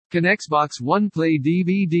Can Xbox One play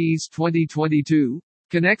DVDs 2022?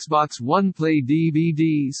 Can Xbox One play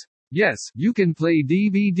DVDs? Yes, you can play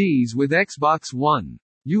DVDs with Xbox One.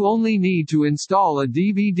 You only need to install a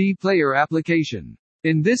DVD player application.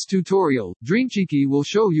 In this tutorial, Dreamcheeky will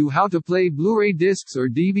show you how to play Blu-ray discs or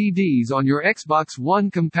DVDs on your Xbox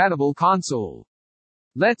One compatible console.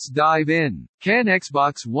 Let's dive in. Can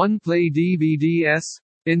Xbox One play DVDs?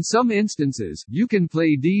 In some instances, you can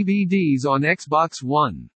play DVDs on Xbox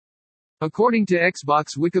One. According to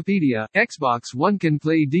Xbox Wikipedia, Xbox One can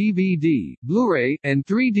play DVD, Blu-ray, and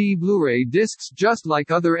 3D Blu-ray discs just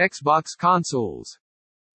like other Xbox consoles.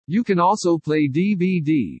 You can also play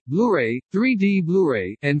DVD, Blu-ray, 3D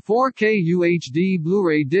Blu-ray, and 4K UHD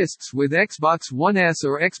Blu-ray discs with Xbox One S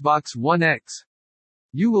or Xbox One X.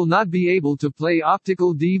 You will not be able to play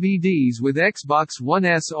optical DVDs with Xbox One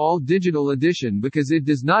S All Digital Edition because it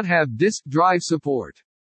does not have disk drive support.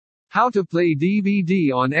 How to play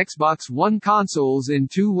DVD on Xbox One consoles in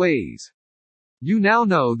 2 ways. You now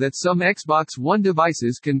know that some Xbox One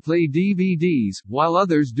devices can play DVDs, while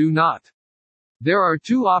others do not. There are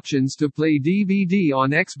 2 options to play DVD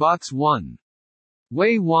on Xbox One.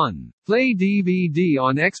 Way 1. Play DVD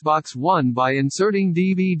on Xbox One by inserting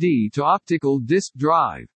DVD to optical disc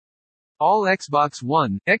drive. All Xbox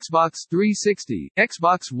One, Xbox 360,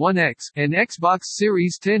 Xbox One X, and Xbox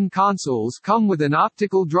Series X consoles come with an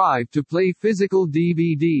optical drive to play physical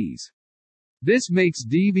DVDs. This makes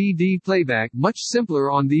DVD playback much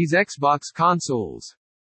simpler on these Xbox consoles.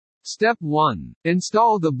 Step 1.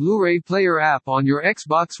 Install the Blu-ray Player app on your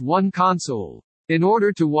Xbox One console. In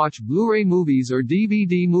order to watch Blu-ray movies or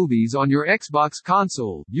DVD movies on your Xbox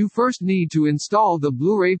console, you first need to install the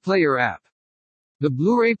Blu-ray Player app. The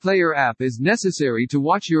Blu-ray Player app is necessary to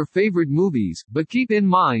watch your favorite movies, but keep in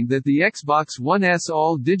mind that the Xbox One S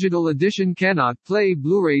All Digital Edition cannot play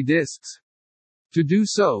Blu-ray discs. To do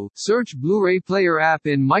so, search Blu-ray Player app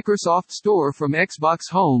in Microsoft Store from Xbox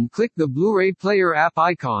Home. Click the Blu-ray Player app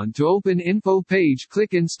icon to open info page.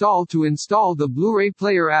 Click Install to install the Blu-ray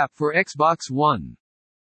Player app for Xbox One.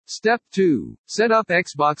 Step 2. Set up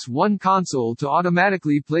Xbox One console to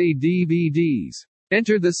automatically play DVDs.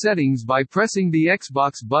 Enter the settings by pressing the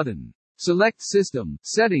Xbox button. Select System,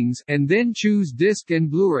 Settings, and then choose Disc and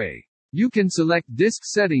Blu-ray. You can select disc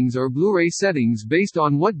settings or Blu-ray settings based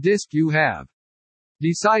on what disc you have.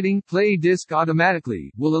 Deciding Play Disc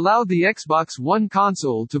Automatically will allow the Xbox One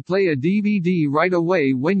console to play a DVD right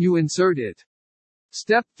away when you insert it.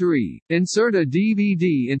 Step 3. Insert a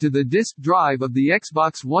DVD into the disc drive of the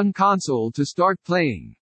Xbox One console to start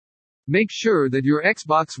playing. Make sure that your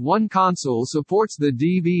Xbox One console supports the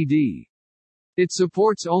DVD. It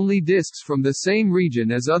supports only discs from the same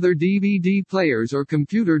region as other DVD players or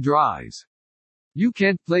computer drives. You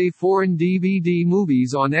can't play foreign DVD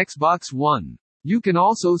movies on Xbox One. You can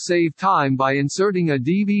also save time by inserting a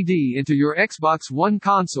DVD into your Xbox One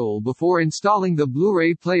console before installing the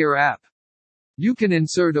Blu-ray Player app. You can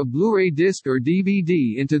insert a Blu-ray disc or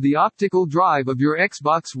DVD into the optical drive of your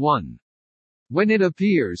Xbox One. When it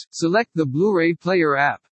appears, select the Blu-ray Player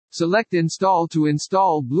app. Select Install to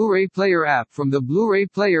install Blu-ray Player app from the Blu-ray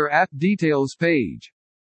Player app details page.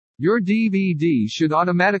 Your DVD should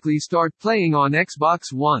automatically start playing on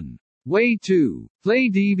Xbox One. Way 2. Play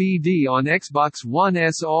DVD on Xbox One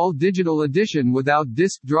S All Digital Edition without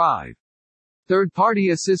disk drive.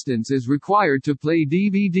 Third-party assistance is required to play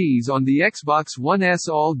DVDs on the Xbox One S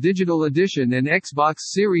All Digital Edition and Xbox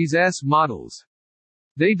Series S models.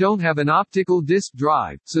 They don't have an optical disc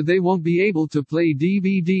drive, so they won't be able to play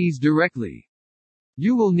DVDs directly.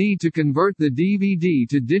 You will need to convert the DVD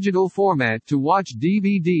to digital format to watch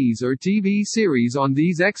DVDs or TV series on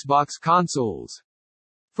these Xbox consoles.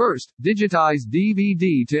 First, digitize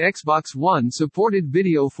DVD to Xbox One supported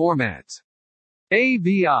video formats.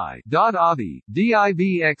 AVI.AVI,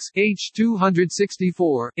 DIVX,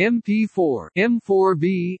 H264, MP4,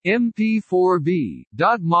 M4B, MP4B,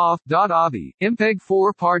 .MOV.AVI,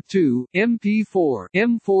 MPEG-4 Part 2, MP4,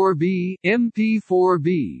 M4B,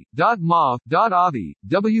 MP4B, .MOV.AVI,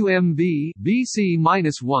 WMB,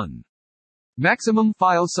 BC-1. Maximum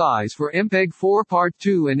file size for MPEG-4 Part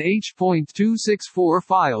 2 and H.264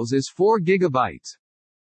 files is 4 GB.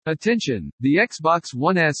 Attention, the Xbox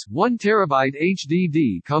One S 1TB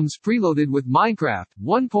HDD comes preloaded with Minecraft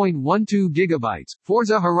 1.12 GB,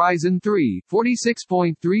 Forza Horizon 3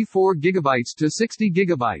 46.34 GB to 60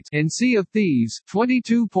 GB, and Sea of Thieves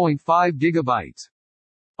 22.5 GB.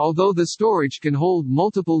 Although the storage can hold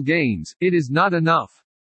multiple games, it is not enough.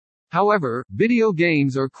 However, video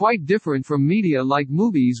games are quite different from media like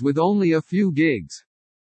movies with only a few gigs.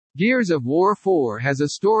 Gears of War 4 has a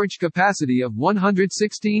storage capacity of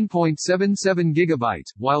 116.77 GB,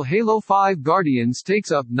 while Halo 5 Guardians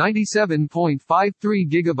takes up 97.53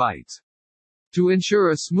 GB. To ensure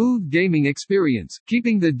a smooth gaming experience,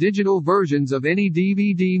 keeping the digital versions of any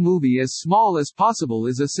DVD movie as small as possible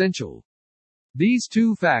is essential. These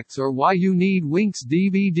two facts are why you need Winx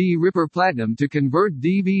DVD Ripper Platinum to convert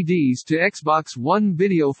DVDs to Xbox One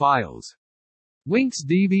video files. Winx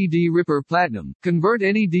DVD Ripper Platinum. Convert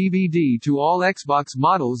any DVD to all Xbox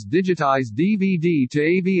models. Digitize DVD to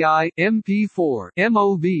AVI, MP4,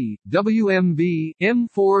 MOV, WMV,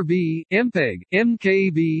 M4V, MPEG,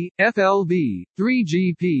 MKV, FLV,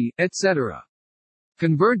 3GP, etc.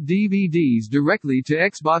 Convert DVDs directly to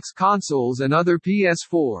Xbox consoles and other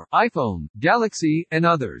PS4, iPhone, Galaxy, and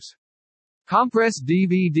others. Compress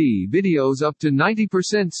DVD videos up to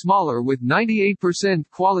 90% smaller with 98%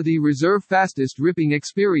 quality. Reserve fastest ripping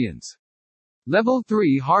experience. Level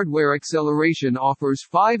 3 hardware acceleration offers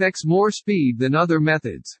 5x more speed than other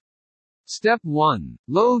methods. Step 1.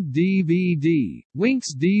 Load DVD.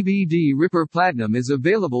 Winx DVD Ripper Platinum is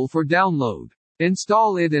available for download.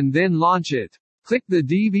 Install it and then launch it. Click the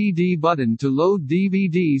DVD button to load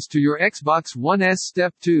DVDs to your Xbox One S.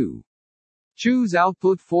 Step 2. Choose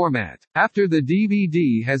output format. After the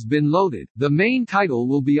DVD has been loaded, the main title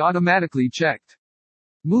will be automatically checked.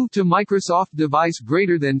 Move to Microsoft device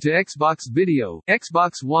greater than to Xbox Video,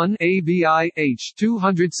 Xbox One AVI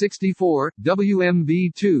H264,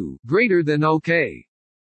 WMV2, greater than OK.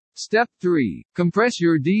 Step 3. Compress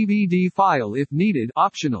your DVD file if needed,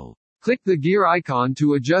 optional. Click the gear icon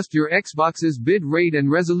to adjust your Xbox's bit rate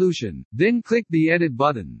and resolution, then click the edit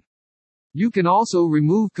button. You can also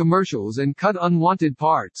remove commercials and cut unwanted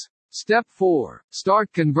parts. Step 4. Start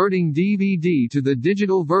converting DVD to the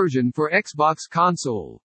digital version for Xbox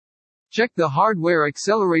console. Check the hardware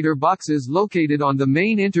accelerator boxes located on the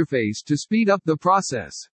main interface to speed up the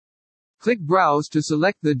process. Click Browse to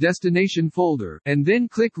select the destination folder, and then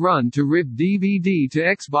click Run to rip DVD to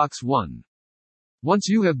Xbox One. Once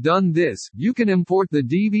you have done this, you can import the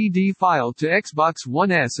DVD file to Xbox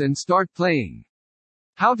One S and start playing.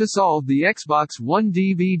 How to solve the Xbox One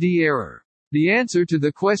DVD error? The answer to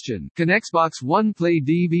the question, can Xbox One play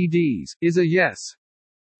DVDs, is a yes.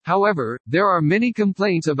 However, there are many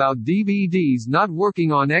complaints about DVDs not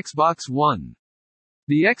working on Xbox One.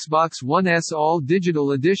 The Xbox One S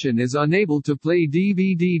All-Digital Edition is unable to play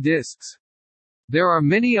DVD discs. There are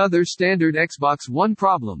many other standard Xbox One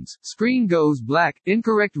problems: screen goes black,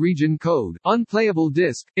 incorrect region code, unplayable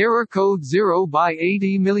disc, error code 0 by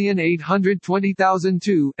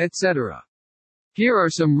 80,820,002, etc. Here are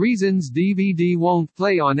some reasons DVD won't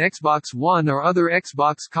play on Xbox One or other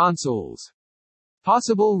Xbox consoles.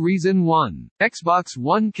 Possible reason 1. Xbox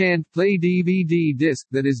One can't play DVD disc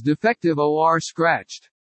that is defective or scratched.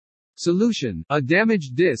 Solution: a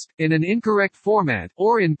damaged disc, in an incorrect format,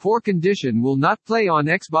 or in poor condition will not play on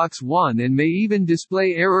Xbox One and may even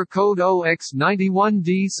display error code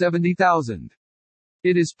OX91D70000.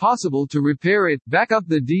 It is possible to repair it, back up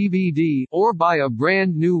the DVD, or buy a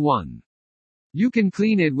brand new one. You can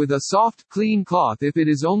clean it with a soft, clean cloth if it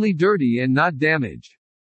is only dirty and not damaged.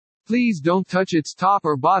 Please don't touch its top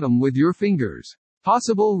or bottom with your fingers.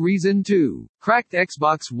 Possible reason 2. Cracked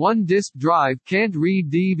Xbox One disk drive can't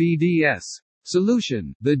read DVDs.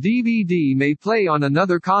 Solution: the DVD may play on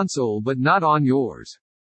another console but not on yours.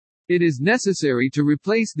 It is necessary to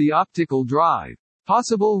replace the optical drive.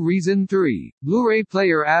 Possible reason 3. Blu-ray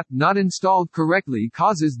player app not installed correctly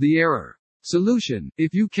causes the error. Solution: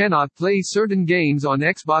 if you cannot play certain games on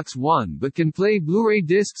Xbox One but can play Blu-ray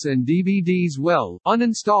discs and DVDs well,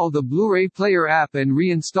 uninstall the Blu-ray player app and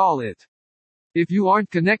reinstall it. If you aren't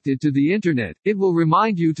connected to the internet, it will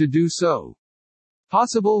remind you to do so.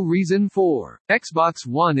 Possible reason 4. Xbox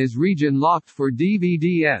One is region locked for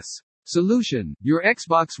DVDs. Solution: your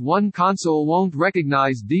Xbox One console won't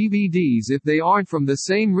recognize DVDs if they aren't from the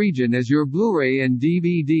same region as your Blu-ray and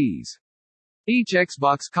DVDs. Each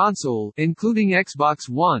Xbox console, including Xbox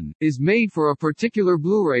One, is made for a particular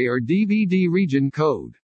Blu-ray or DVD region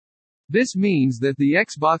code. This means that the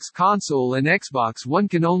Xbox console and Xbox One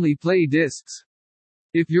can only play discs.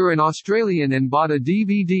 If you're an Australian and bought a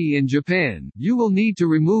DVD in Japan, you will need to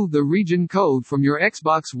remove the region code from your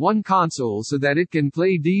Xbox One console so that it can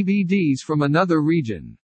play DVDs from another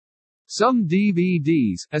region. Some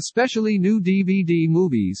DVDs, especially new DVD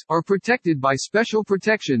movies, are protected by special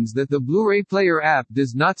protections that the Blu-ray player app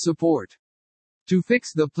does not support. To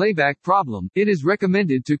fix the playback problem, it is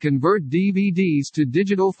recommended to convert DVDs to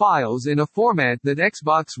digital files in a format that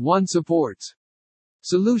Xbox One supports.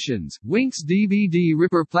 Solutions. Winx DVD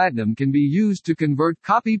Ripper Platinum can be used to convert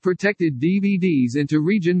copy-protected DVDs into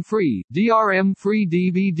region-free, DRM-free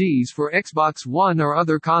DVDs for Xbox One or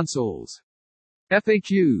other consoles.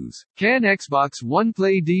 FAQs. Can Xbox One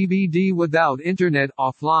play DVD without internet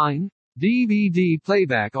offline? DVD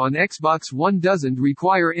playback on Xbox One doesn't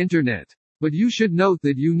require internet. But you should note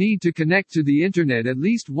that you need to connect to the internet at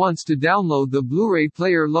least once to download the Blu-ray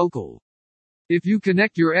player local. If you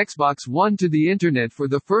connect your Xbox One to the internet for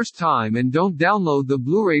the first time and don't download the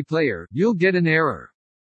Blu-ray player, you'll get an error.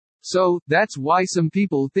 So, that's why some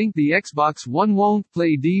people think the Xbox One won't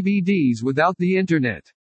play DVDs without the internet.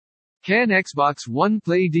 Can Xbox One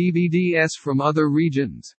play DVDs from other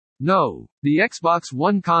regions? No. The Xbox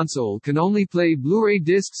One console can only play Blu-ray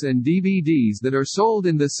discs and DVDs that are sold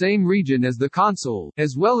in the same region as the console,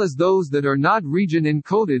 as well as those that are not region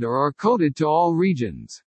encoded or are coded to all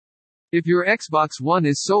regions. If your Xbox One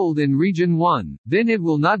is sold in Region 1, then it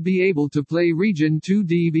will not be able to play Region 2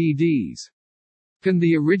 DVDs. Can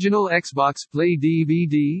the original Xbox play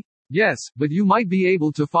DVD? Yes, but you might be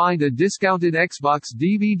able to find a discounted Xbox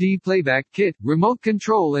DVD playback kit, remote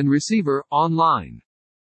control and receiver, online.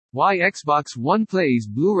 Why Xbox One plays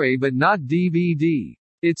Blu-ray but not DVD?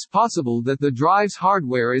 It's possible that the drive's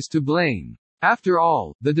hardware is to blame. After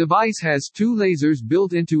all, the device has two lasers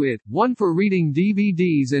built into it, one for reading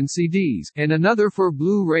DVDs and CDs, and another for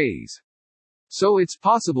Blu-rays. So it's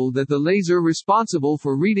possible that the laser responsible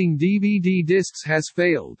for reading DVD discs has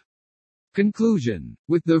failed. Conclusion.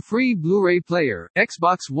 With the free Blu-ray player,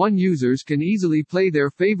 Xbox One users can easily play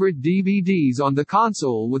their favorite DVDs on the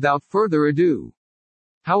console without further ado.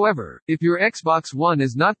 However, if your Xbox One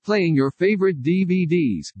is not playing your favorite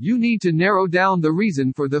DVDs, you need to narrow down the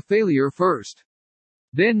reason for the failure first.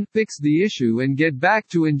 Then, fix the issue and get back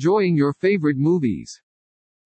to enjoying your favorite movies.